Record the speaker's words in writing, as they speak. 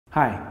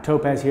Hi,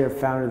 Topaz here,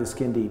 founder of The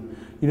Skin Deep.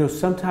 You know,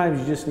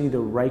 sometimes you just need the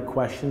right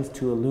questions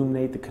to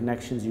illuminate the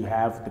connections you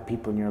have with the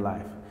people in your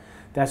life.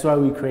 That's why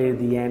we created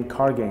the And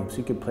card game so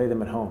you can play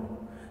them at home.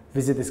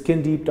 Visit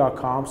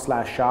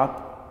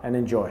theskindeep.com/shop and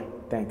enjoy.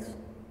 Thanks.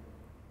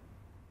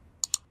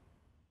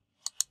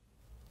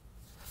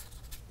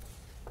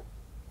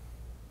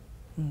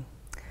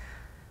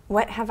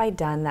 What have I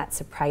done that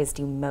surprised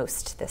you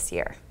most this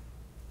year?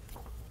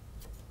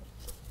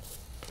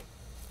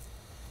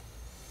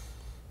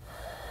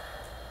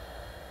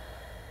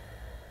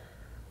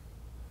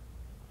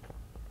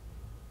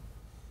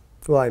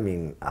 Well, I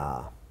mean,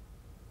 I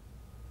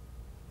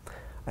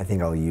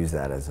think I'll use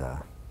that as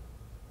a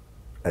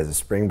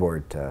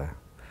springboard to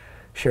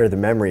share the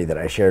memory that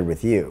I shared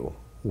with you,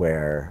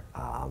 where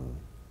I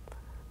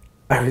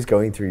was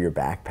going through your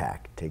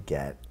backpack to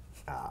get.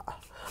 I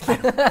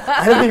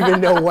don't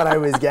even know what I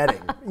was getting.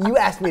 You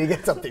asked me to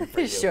get something for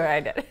you. Sure,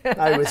 I did.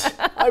 I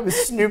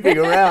was snooping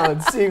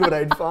around, seeing what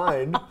I'd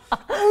find.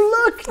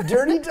 Oh, look,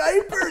 dirty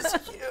diapers.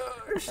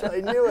 Gosh, I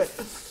knew it.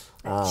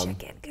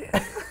 Chicken good.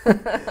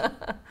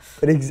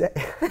 But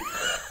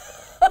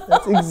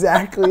that's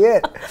exactly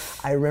it.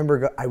 I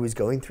remember I was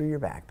going through your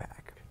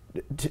backpack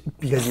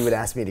because you would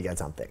ask me to get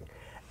something.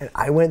 And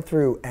I went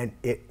through and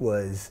it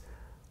was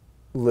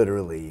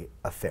literally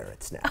a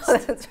ferret's nest. Oh,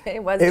 that's right.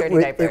 It was dirty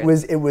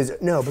diapers.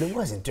 No, but it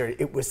wasn't dirty.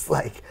 It was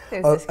like,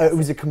 it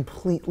was a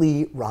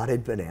completely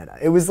rotted banana.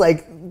 It was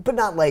like, but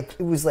not like,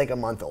 it was like a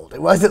month old.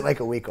 It wasn't like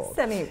a week old.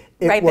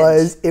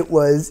 Semi-ripened. It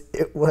was.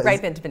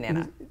 Ripened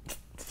banana.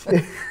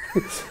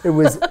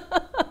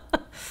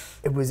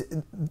 It was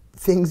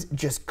things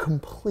just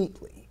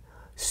completely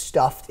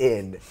stuffed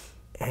in,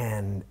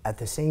 and at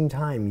the same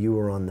time you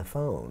were on the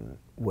phone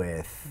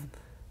with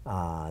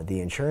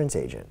the insurance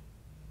agent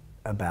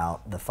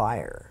about the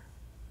fire,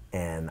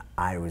 and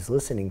I was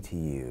listening to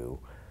you,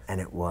 and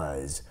it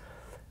was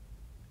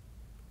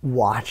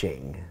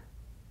watching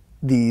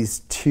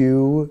these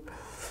two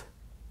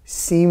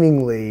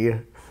seemingly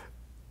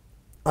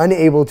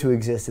unable to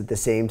exist at the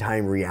same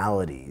time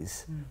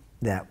realities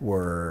that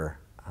were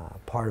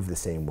part of the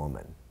same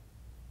woman.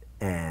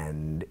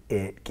 And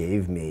it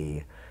gave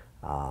me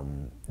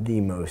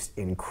the most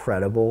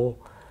incredible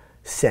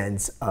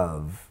sense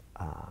of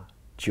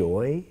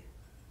joy,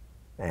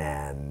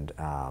 and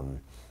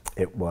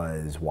it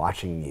was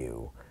watching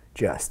you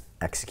just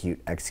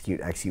execute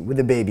with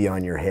a baby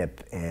on your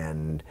hip,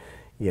 and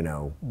you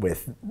know,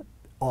 with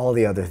all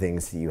the other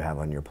things that you have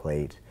on your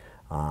plate,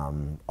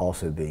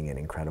 also being an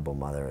incredible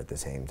mother at the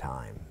same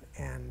time,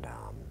 and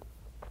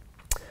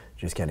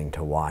just getting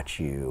to watch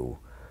you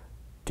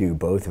do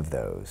both of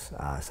those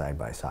side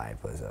by side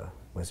was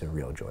a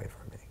real joy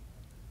for me.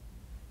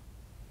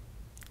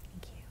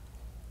 Thank you.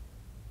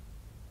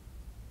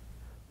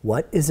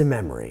 What is a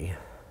memory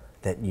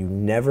that you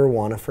never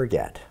want to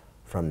forget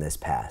from this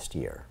past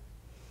year?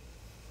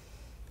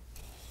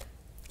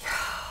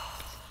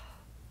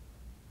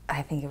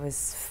 I think it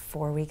was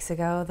 4 weeks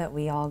ago that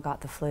we all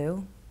got the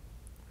flu.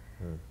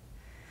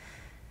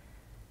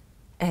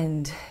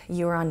 And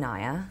you were on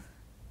Naya,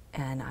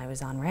 and I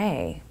was on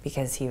Ray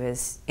because he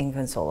was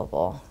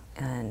inconsolable.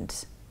 And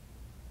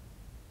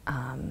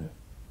I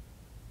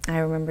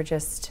remember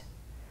just,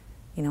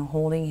 you know,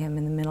 holding him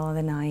in the middle of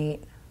the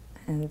night,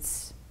 and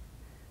it's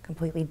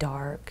completely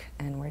dark,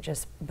 and we're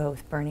just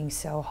both burning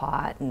so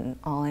hot, and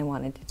all I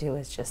wanted to do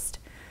was just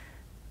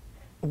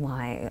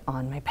lie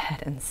on my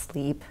bed and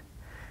sleep.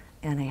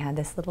 And I had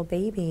this little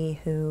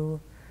baby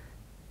who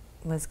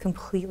was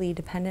completely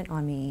dependent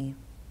on me,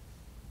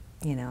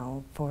 you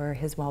know, for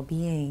his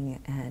well-being,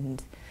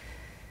 and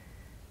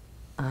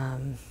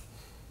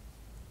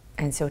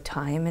so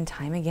time and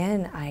time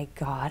again, I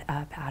got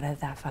up out of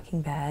that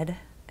fucking bed,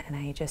 and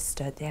I just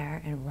stood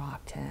there and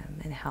rocked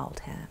him and held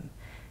him,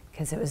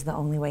 because it was the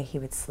only way he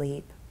would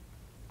sleep.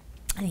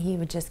 And he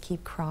would just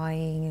keep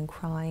crying and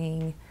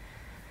crying,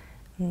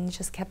 and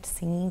just kept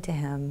singing to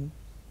him,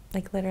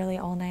 like literally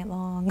all night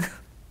long.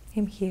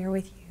 I'm here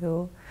with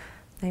you.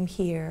 I'm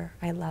here.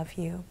 I love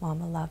you.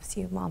 Mama loves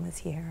you. Mama's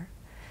here.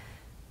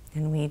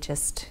 And we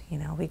just, you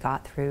know, we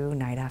got through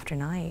night after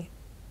night.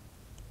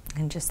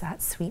 And just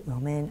that sweet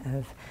moment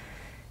of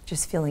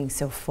just feeling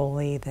so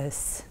fully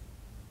it's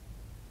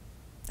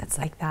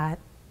like that,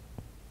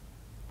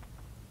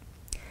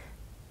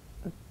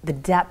 the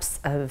depths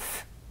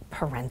of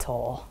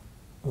parental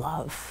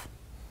love.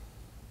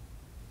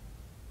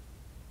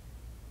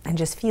 And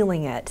just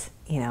feeling it,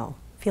 you know,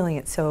 feeling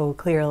it so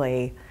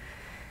clearly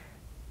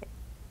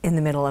in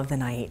the middle of the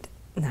night,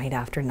 night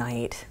after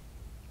night,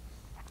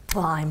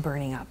 while I'm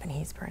burning up and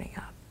he's burning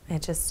up.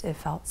 It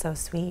felt so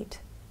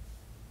sweet.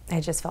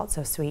 It just felt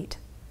so sweet.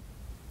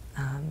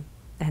 And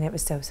it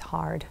was so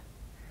hard.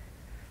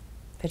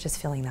 But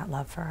just feeling that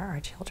love for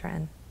our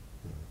children.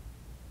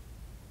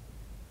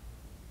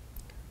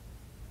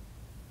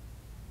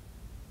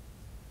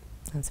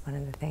 That's one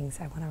of the things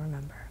I want to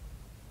remember.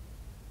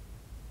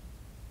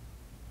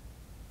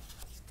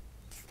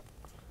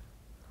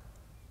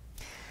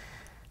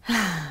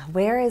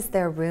 Where is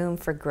there room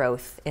for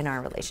growth in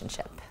our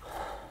relationship?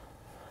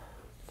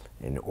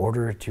 in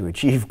order to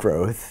achieve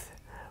growth,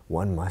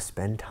 one must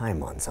spend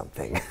time on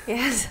something.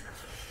 Yes.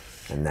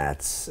 And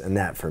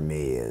that for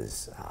me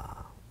is,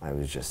 I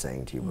was just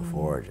saying to you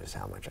before, just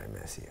how much I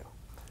miss you.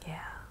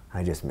 Yeah.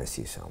 I just miss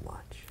you so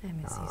much. I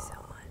miss you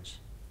so much.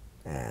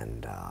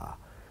 And,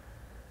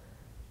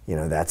 you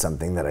know, that's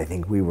something that I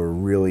think we were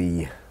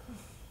really,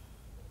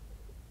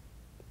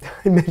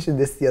 I mentioned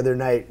this the other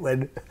night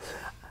when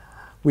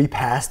we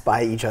passed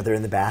by each other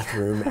in the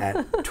bathroom at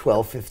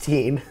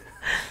 12:15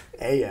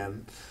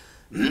 a.m.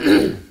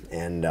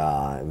 And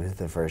it was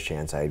the first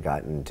chance I had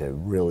gotten to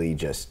really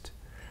just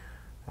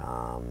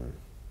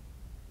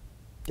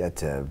get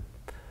to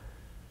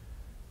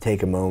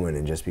take a moment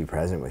and just be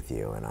present with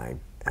you. And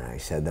I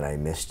said that I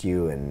missed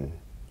you, and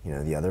you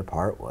know, the other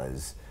part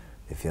was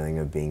the feeling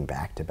of being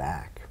back to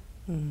back.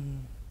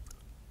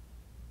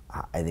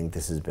 I think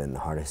this has been the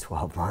hardest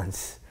 12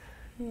 months,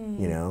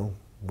 you know,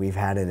 we've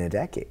had in a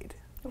decade.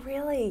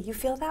 Really? You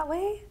feel that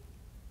way?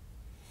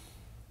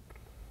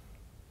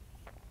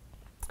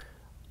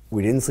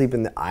 We didn't sleep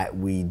in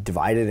we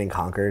divided and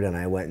conquered, and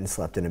I went and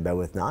slept in a bed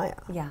with Naya.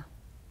 Yeah.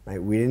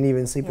 Right? We didn't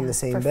even sleep in the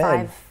same for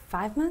bed.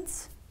 five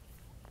months?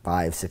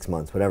 5, 6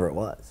 months, whatever it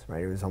was,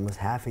 right? It was almost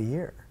half a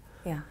year.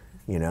 Yeah.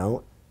 You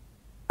know,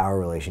 our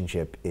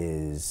relationship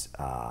is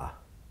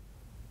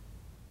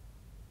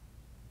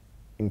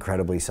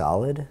incredibly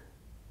solid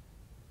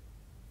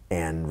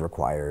and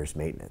requires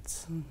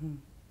maintenance.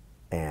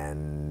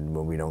 And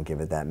when we don't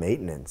give it that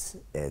maintenance,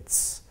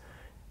 it's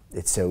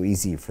so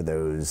easy for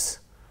those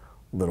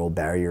little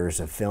barriers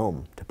of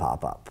film to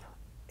pop up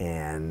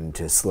and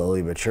to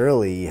slowly but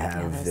surely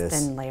have those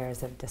thin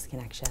layers of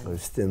disconnection.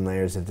 Those thin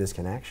layers of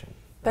disconnection.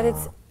 But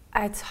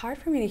it's hard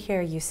for me to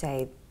hear you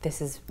say this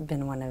has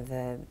been one of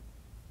the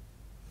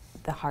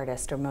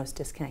hardest or most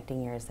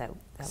disconnecting years that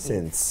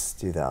since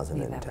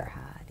 2010 we've ever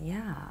had.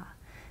 Yeah,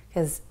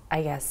 because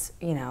I guess,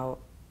 you know,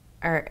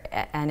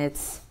 and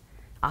it's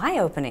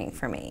eye-opening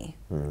for me,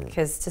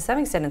 because to some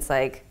extent it's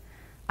like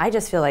I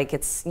just feel like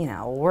it's, you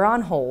know, we're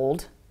on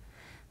hold,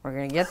 we're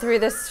gonna get through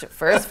this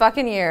first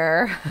fucking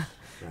year,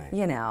 right.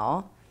 You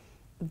know,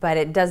 but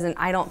it doesn't,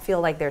 I don't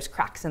feel like there's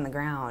cracks in the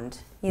ground,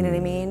 you know what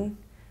I mean?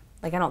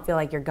 Like I don't feel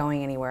like you're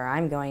going anywhere,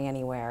 I'm going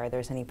anywhere, or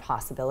there's any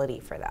possibility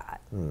for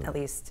that, at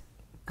least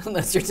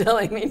unless you're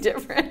telling me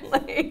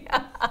differently.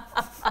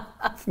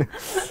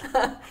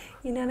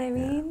 You know what I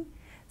mean?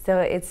 So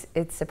it's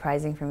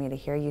surprising for me to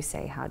hear you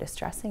say how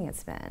distressing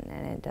it's been,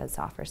 and it does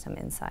offer some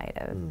insight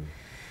of,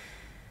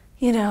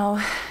 you know,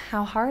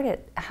 how hard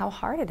it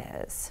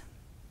is.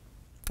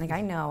 Like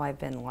I know I've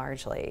been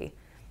largely,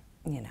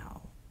 you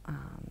know,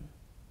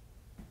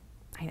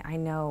 I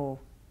know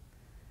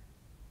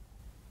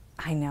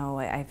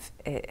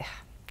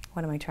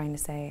what am I trying to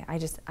say?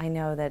 I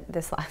know that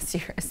this last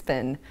year has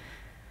been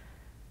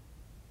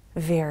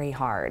very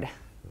hard.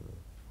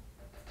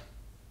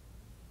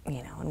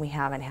 You know, and we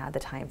haven't had the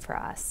time for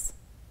us.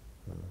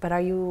 But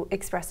are you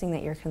expressing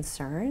that you're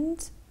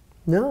concerned?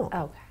 No.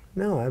 Okay.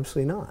 No,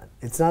 absolutely not.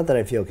 It's not that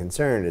I feel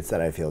concerned, it's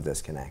that I feel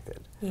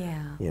disconnected.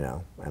 Yeah. You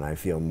know, and I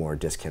feel more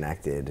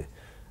disconnected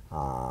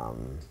for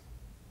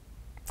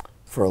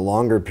a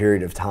longer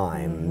period of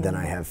time than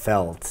I have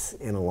felt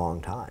in a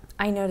long time.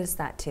 I noticed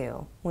that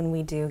too. When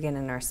we do get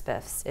in our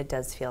spiffs, it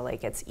does feel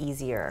like it's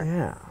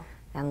easier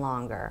and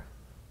longer.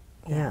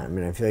 Yeah, I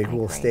mean, I feel like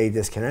we'll agree. stay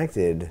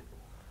disconnected.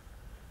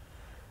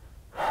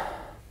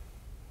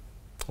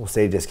 We'll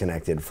stay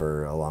disconnected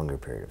for a longer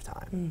period of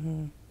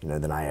time, you know,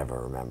 than I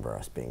ever remember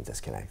us being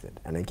disconnected.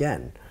 And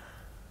again,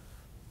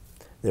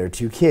 there are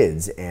 2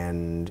 kids,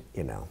 and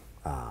you know,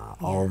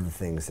 all of the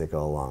things that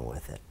go along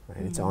with it.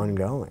 Right? It's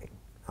ongoing,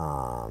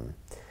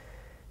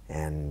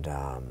 and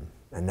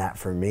that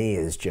for me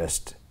is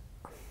just.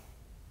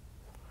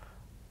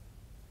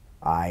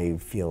 I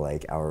feel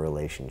like our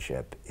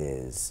relationship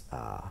is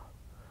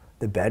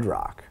the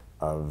bedrock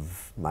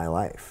of my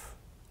life.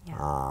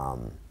 Yeah.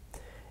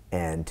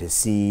 And to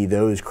see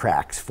those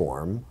cracks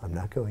form, I'm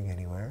not going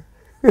anywhere.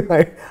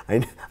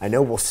 I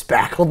know we'll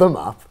spackle them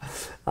up,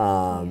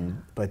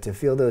 but to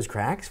feel those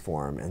cracks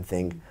form and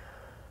think,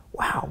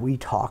 wow, we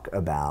talk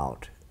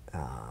about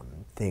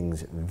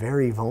things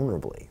very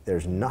vulnerably.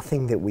 There's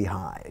nothing that we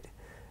hide.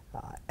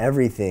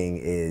 Everything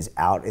is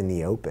out in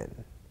the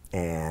open.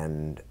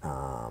 And,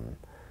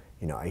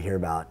 you know, I hear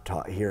about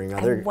hearing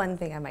other... I have one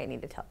thing I might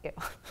need to tell you.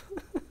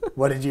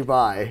 What did you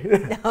buy?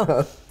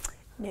 No.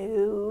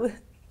 No.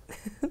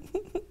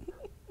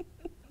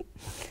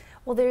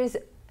 Well, there's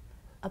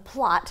a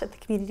plot at the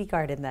community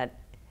garden that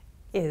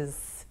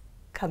is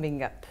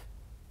coming up.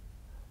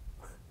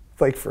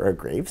 Like for a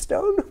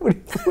gravestone?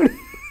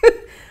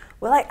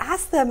 Well, I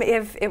asked them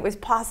if it was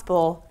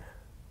possible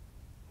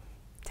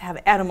to have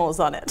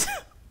animals on it.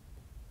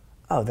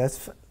 Oh,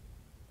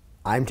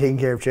 I'm taking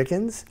care of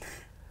chickens?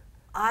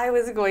 I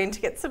was going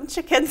to get some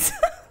chickens.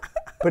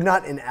 But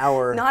not in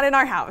our... Not in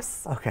our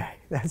house. Okay,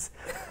 that's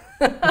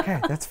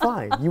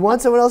fine. You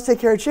want someone else to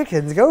take care of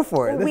chickens, go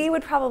for it. We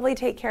would probably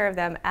take care of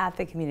them at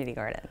the community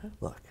garden.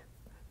 Look,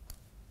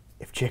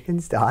 if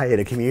chickens die in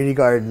a community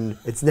garden,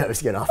 it's no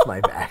skin off my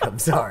back. I'm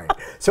sorry.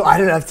 So I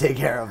don't have to take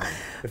care of them.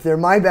 If they're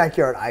in my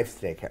backyard, I have to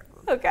take care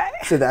of them. Okay.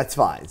 So that's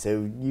fine.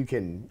 So you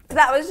can.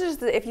 That was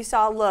just, if you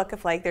saw a look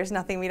of like, there's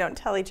nothing we don't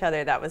tell each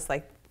other, that was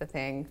like the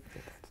thing.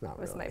 That's not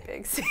was really. my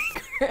big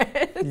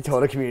secret. You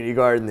told a community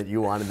garden that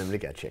you wanted them to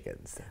get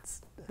chickens.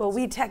 That's well,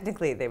 we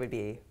technically, they would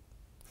be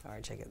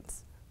our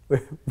chickens.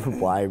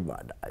 why?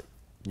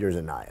 Yours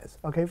and Naya's.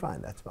 Okay,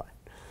 fine. That's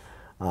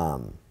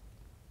fine.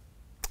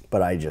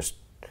 But I just,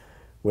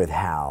 with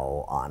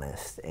how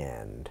honest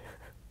and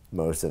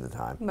most of the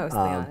time. Mostly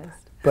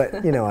honest.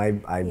 But, you know, I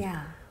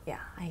yeah,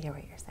 I hear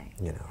what you're saying.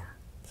 you know,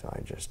 so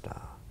I just,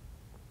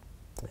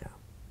 yeah,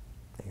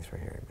 thanks for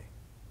hearing me.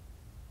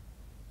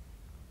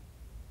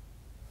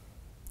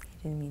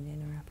 I didn't mean to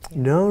interrupt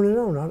you.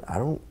 No, I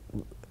don't,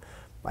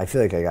 I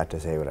feel like I got to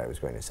say what I was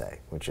going to say,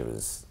 which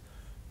was,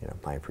 you know,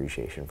 my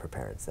appreciation for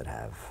parents that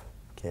have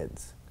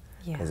kids.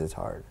 Yeah. Because it's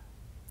hard.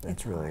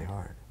 It's really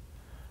hard.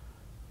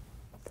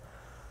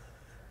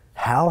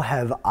 How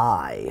have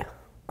I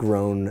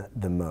grown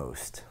the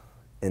most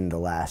in the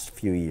last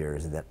few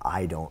years that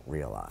I don't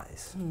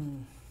realize?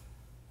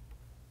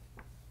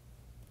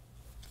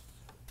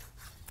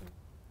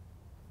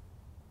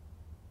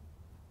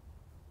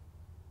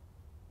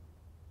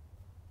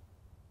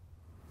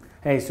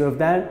 Hey, so if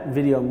that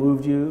video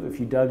moved you, if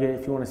you dug it,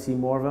 if you want to see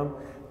more of them,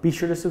 be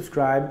sure to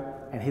subscribe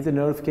and hit the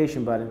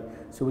notification button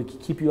so we can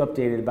keep you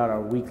updated about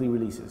our weekly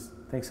releases.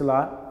 Thanks a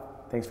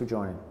lot. Thanks for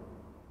joining.